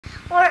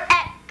We're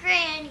at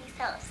Granny's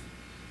house.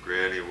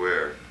 Granny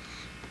where?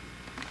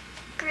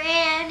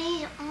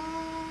 Granny,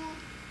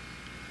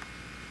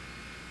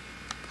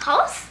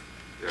 house?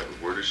 Yeah,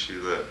 but where does she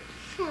live?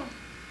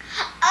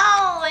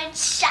 Oh, in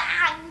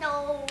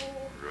Shawano.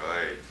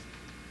 Right.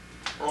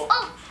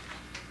 Oh,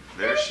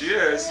 there she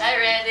is. Hi,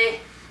 Randy.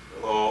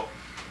 Hello.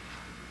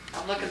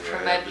 I'm looking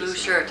for my blue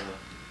shirt.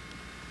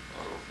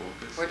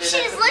 Autofocus. Where did I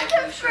She's put my looking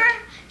blue for shirt?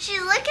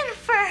 she's looking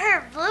for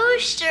her blue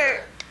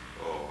shirt.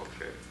 Oh,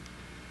 okay.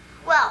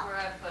 Well, Where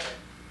I put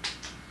it?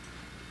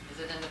 Is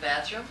it in the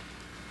bathroom?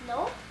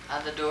 no.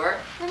 On the door?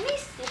 Let me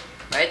see.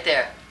 Right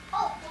there.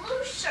 Oh,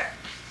 blue shirt.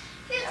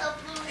 Here's a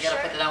blue I gotta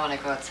shirt. put it on when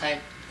I go outside.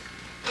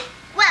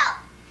 Well,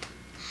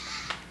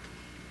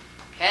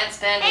 Can't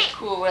stand this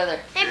cool weather.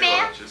 hey Kayla,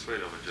 ma'am. just wait,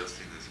 I'm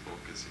adjusting this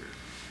focus here.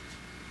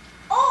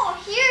 Oh,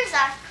 here's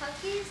our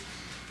cookies.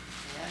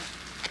 Yeah.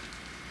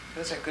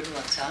 Those are good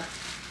ones, huh?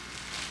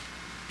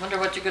 Wonder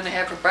what you're gonna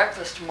have for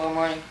breakfast tomorrow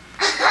morning.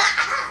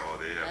 Oh,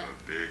 they have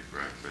a big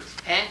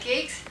breakfast.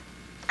 Pancakes?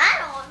 I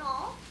don't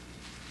know.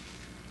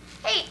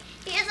 Hey,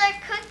 here's our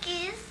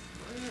cookies.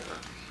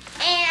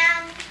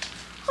 And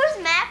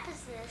whose map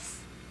is this?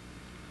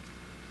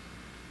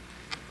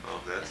 Oh,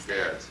 that's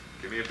Dad's.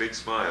 Give me a big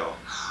smile.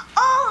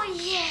 Oh,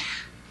 yeah.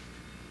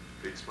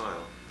 Big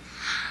smile.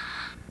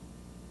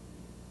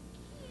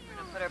 We're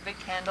gonna put our big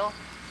candle.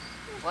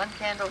 One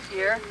candle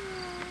here,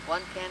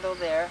 one candle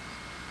there,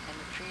 and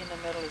the tree in the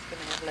middle is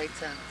gonna have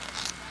lights on.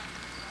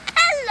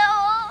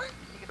 Hello.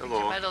 Take a Hello.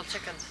 picture of my little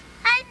chickens.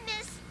 Hi,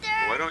 mister.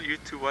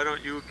 Why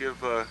don't you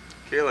give,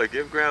 Kayla,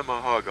 give Grandma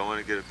a hug. I want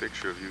to get a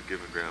picture of you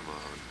giving Grandma a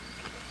hug.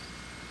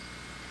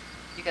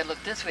 You gotta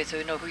look this way so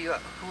you know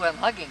who I'm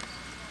hugging.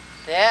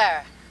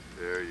 There.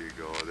 There you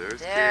go. There's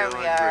There Kayla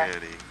we and are.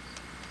 Granny.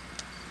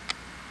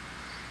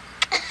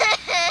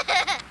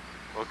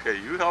 Okay,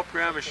 you help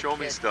Grandma show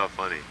me kid. stuff,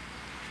 honey.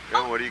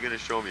 Grandma, what are you going to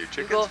show me? Your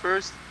chickens go.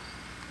 first?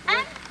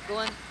 Go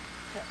and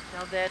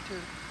tell Dad to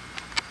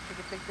take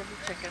a picture of the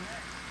chickens.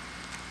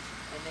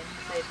 And then you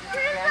say, this is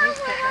Here's Granny's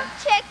a chicken. little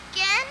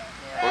chicken.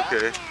 Yeah.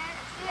 Okay.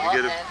 Oh,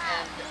 You get a-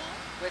 and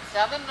with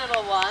 7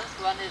 little ones,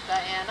 one is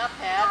Diana,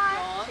 Pat,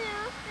 1, 2,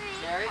 Joan,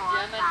 3, Mary, 4,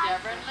 Jim, and 5,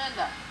 Deborah, and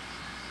Linda.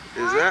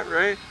 Is that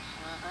right?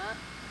 Uh-huh.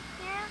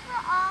 Here's the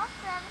all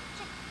 7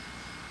 chickens.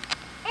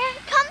 And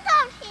come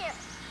down here.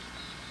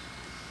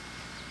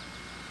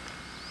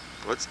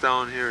 What's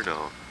down here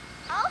now?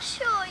 I'll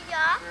show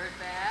ya. Bird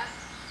bath.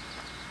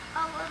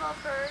 A little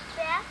bird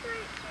bath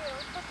right here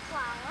with the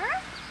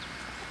flowers.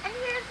 And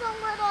here's a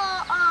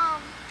little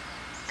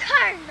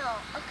cardinal.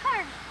 A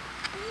cardinal.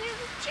 And here's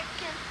a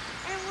chicken.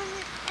 And when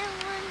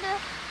the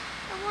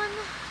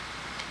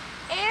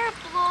air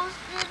blows,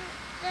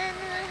 then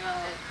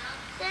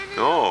it'll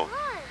No.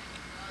 run.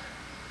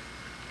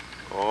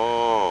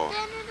 Oh.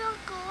 Then it'll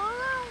go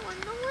around when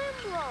the wind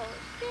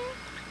blows. Okay?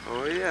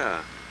 Oh,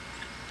 yeah.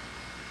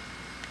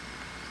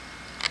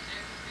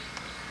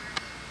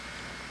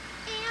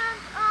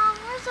 And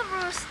where's a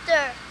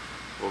rooster?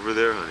 Over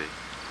there, honey.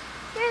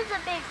 Here's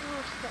a big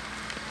rooster.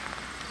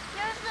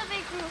 Here's the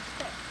big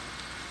rooster.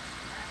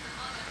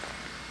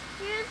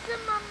 Here's the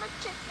mama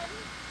chicken.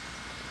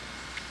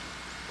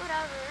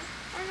 Whatever.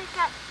 And I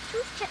got 2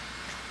 chicks.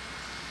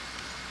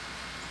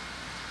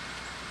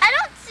 I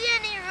don't see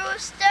any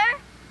rooster.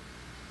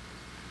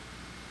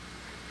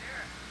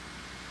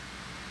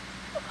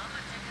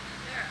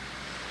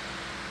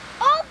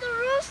 Oh, the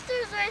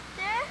rooster's right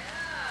there.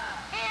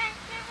 And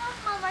here was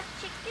mama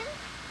chicken.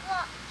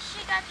 Well,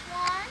 she got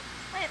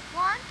 1. Wait,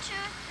 1, 2,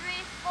 3,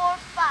 4,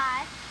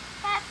 5.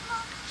 That's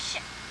little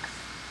chicks.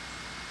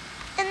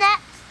 And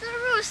that's the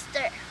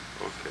rooster.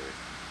 Okay.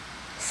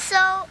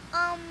 So,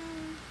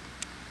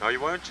 Now,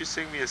 why don't you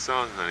sing me a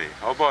song, honey?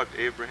 How about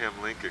Abraham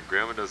Lincoln?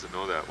 Grandma doesn't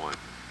know that one.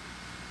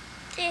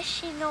 does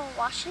she know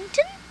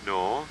Washington?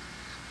 No?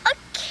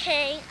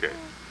 Okay. Okay.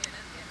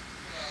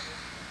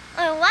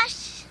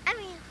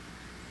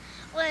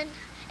 When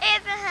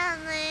Abraham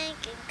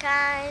Lincoln,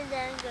 kind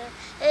and good,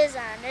 is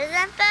honored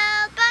and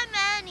felt by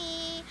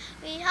many,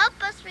 we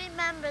help us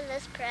remember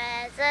this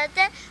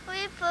president.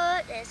 We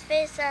put his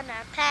face on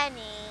our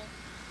penny.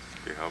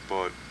 Okay, how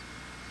about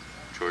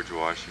George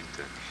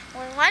Washington?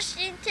 When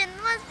Washington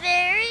was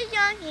very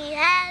young, he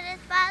had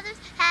his father's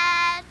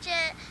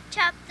hatchet,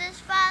 chopped his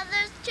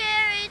father's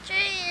cherry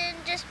tree, and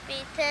just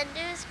pretend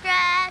to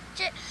scratch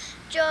it.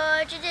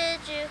 Georgia, did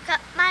you cut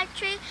my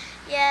tree?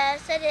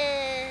 Yes, I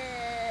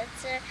did,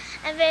 sir.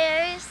 I'm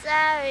very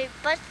sorry,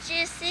 but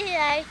you see,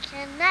 I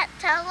cannot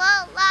tell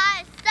a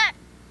lie, sir.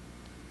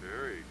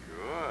 Very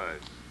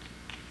good.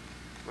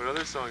 What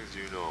other songs do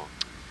you know?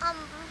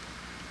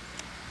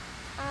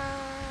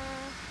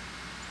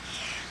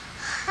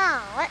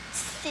 Let's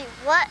see,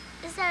 what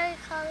is that we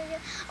call it again?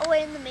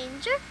 Away in the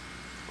manger?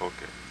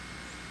 Okay.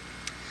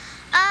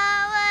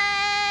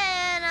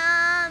 Away in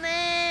a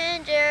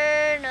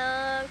manger,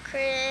 no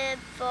crib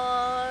for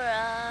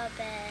a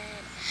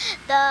bed.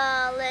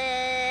 The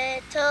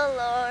little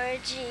Lord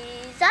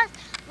Jesus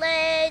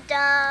laid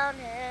down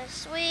his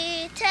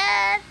sweet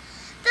head.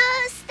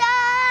 The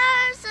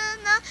stars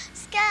in the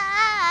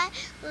sky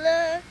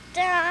looked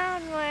down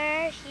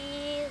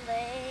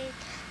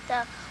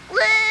the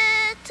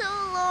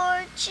little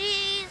Lord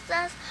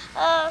Jesus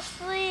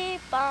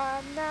asleep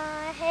on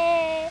the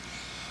hay.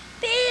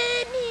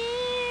 Been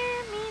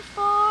near me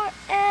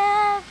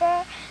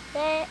forever,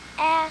 they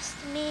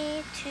asked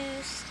me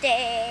to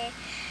stay.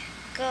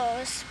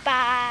 Goes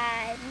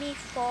by me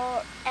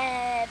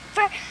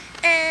forever,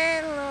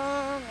 and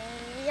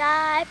lonely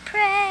I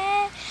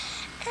pray.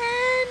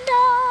 And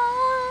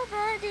all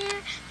the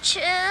dear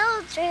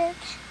children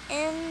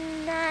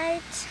in thy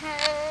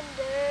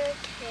tender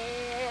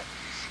care,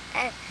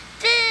 and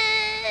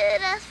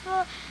bid us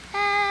for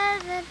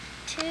heaven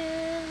to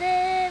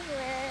live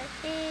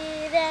with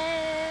thee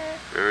there.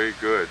 Very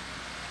good.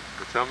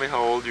 Now tell me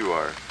how old you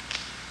are.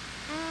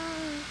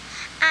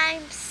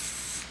 I'm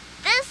this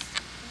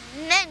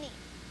many.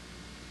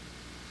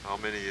 How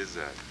many is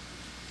that?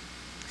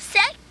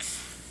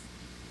 6.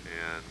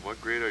 And what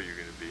grade are you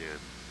going to be in?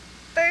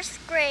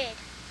 1st grade.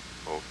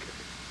 Okay.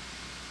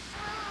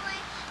 Will you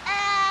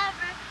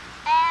ever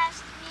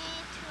ask me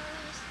to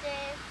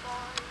stay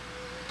for you?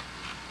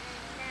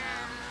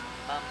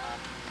 And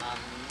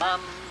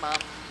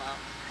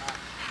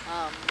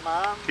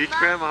now Teach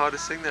Grandma how to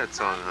sing that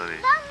song, honey.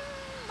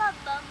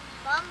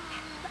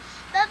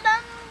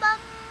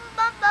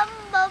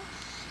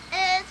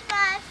 It's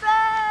my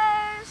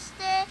first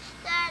day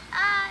that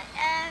I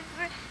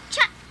ever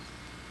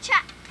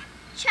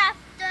chop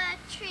the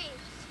tree.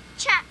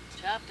 Chop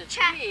the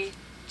tree?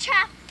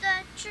 Chop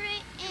the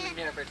tree You in.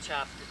 never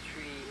chopped the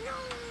tree. No,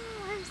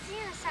 I'm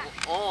singing a song.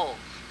 Oh,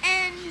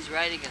 And she's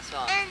writing a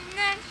song. and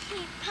then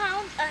he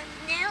found a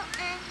nail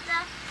in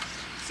the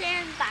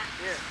sandbox.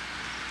 Here.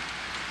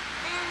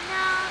 And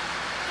now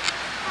he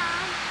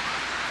found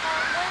a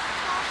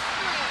little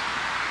swing.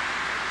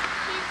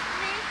 He's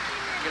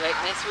making it. You like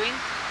my swing?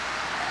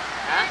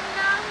 Huh? And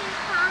now he's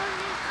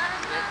pounding You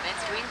like my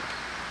another. swing?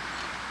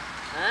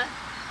 Huh?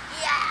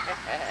 Yeah.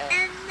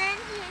 And then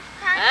he's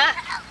pounding. Huh?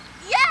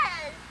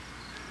 Yes.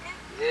 And,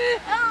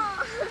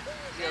 oh.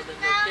 Feel the And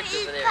little now kids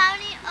he's over there.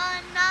 pounding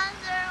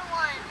another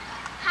one.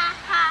 Ha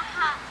ha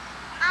ha.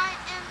 I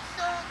am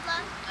so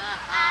lucky. I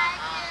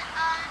get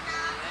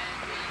another.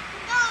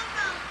 No,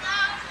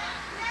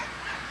 darling. Let's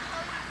go.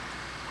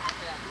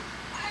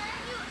 Have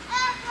you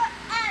ever,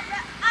 I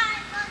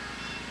must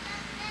be the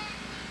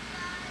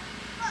anybody.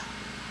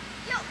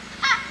 Yo,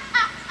 ha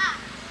ha ha.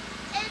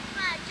 It's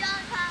my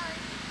Jolly Polly.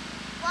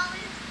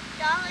 Wally,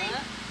 Dolly,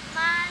 Huh?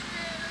 my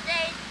little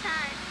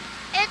daytime.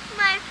 It's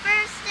my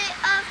first day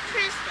of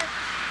Christmas.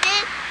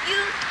 Then you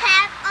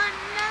have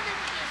another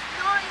piece.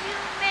 No, you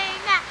may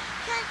not.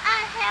 Can I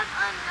have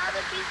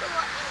another piece of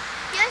what?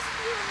 Yes,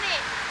 you may.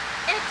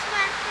 It's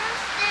my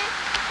first day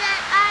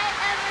that I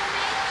ever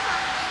made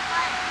something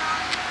like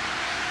mom. You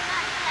may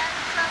not have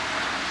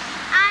something.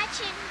 I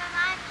change my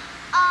mind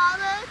all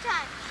the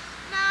time.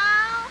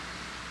 Now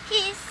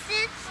he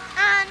sits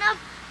on a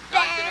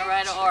Not gonna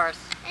ride a bench horse.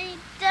 and he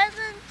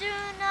doesn't do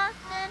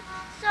nothing.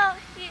 So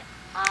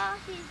all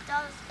he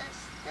does is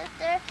sit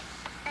there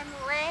and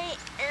lay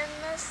in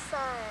the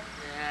sun.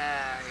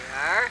 There you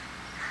are.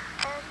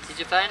 And Did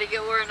you finally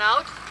get worn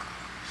out?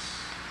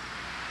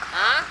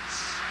 Huh?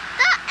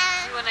 the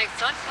See, end. when the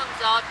sun comes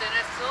out, then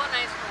it's so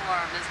nice and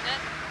warm, isn't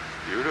it?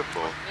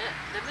 Beautiful. Yeah.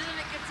 The minute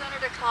it gets under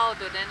the cloud,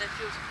 though, then it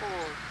feels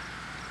cold.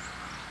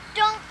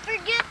 Don't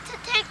forget to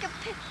take a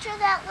picture of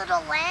that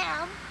little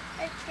lamb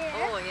right there.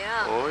 Oh,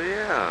 yeah. Oh,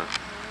 yeah.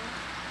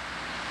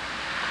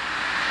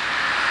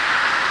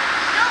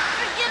 Don't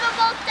forget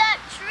about that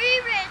tree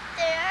right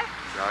there.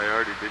 I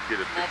already did get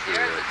a Now, picture of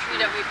there's that the tree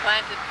that we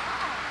planted.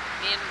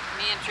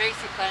 Me and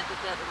Tracy planted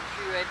that little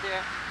tree right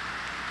there.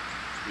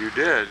 You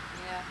did?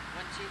 Yeah,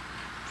 when she...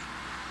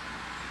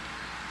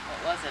 What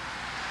was it?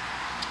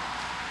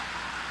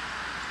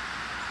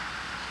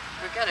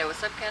 Forgot, it was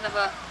some kind of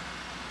a...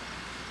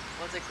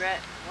 Was it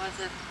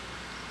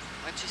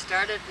when she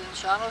started in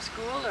Shawano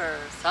school or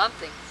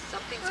something?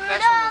 Something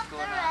special was Rudolph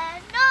going the on.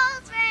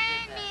 red-nosed Her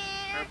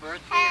reindeer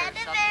birthday had or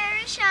a something.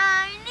 very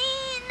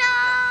shiny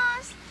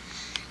nose.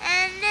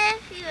 And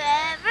if you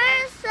ever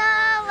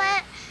saw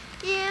it,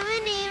 you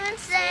would even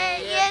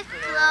say it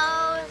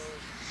close.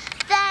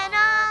 Then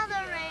all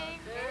the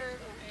reindeers,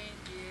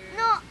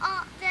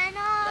 then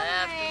all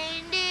the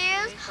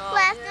reindeers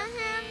laughed at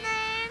his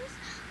names.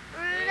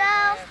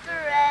 Rudolph the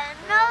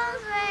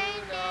red-nosed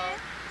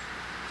reindeer,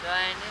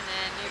 Shining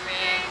in your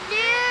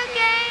reindeer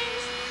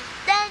games.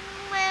 Then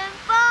when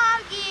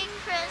foggy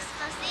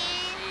Christmas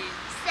Eve,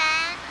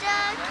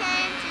 Santa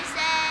came to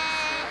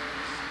say,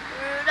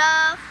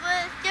 Rudolph,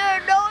 with your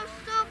nose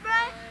so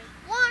bright,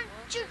 won't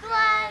you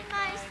glide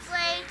my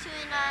sleigh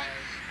tonight?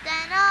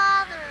 Then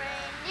all the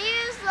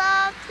reindeers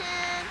loved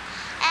him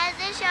as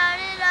they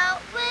shouted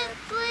out with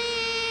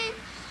glee.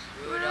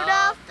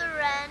 Rudolph the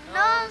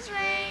red-nosed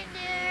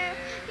reindeer,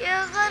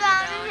 you'll go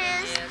down in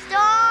his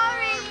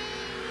story.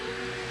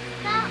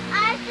 Now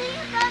I sing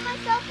it by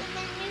myself and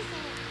then you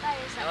sing it by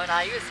yourself. No,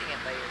 now you sing it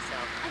by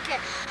yourself. Okay.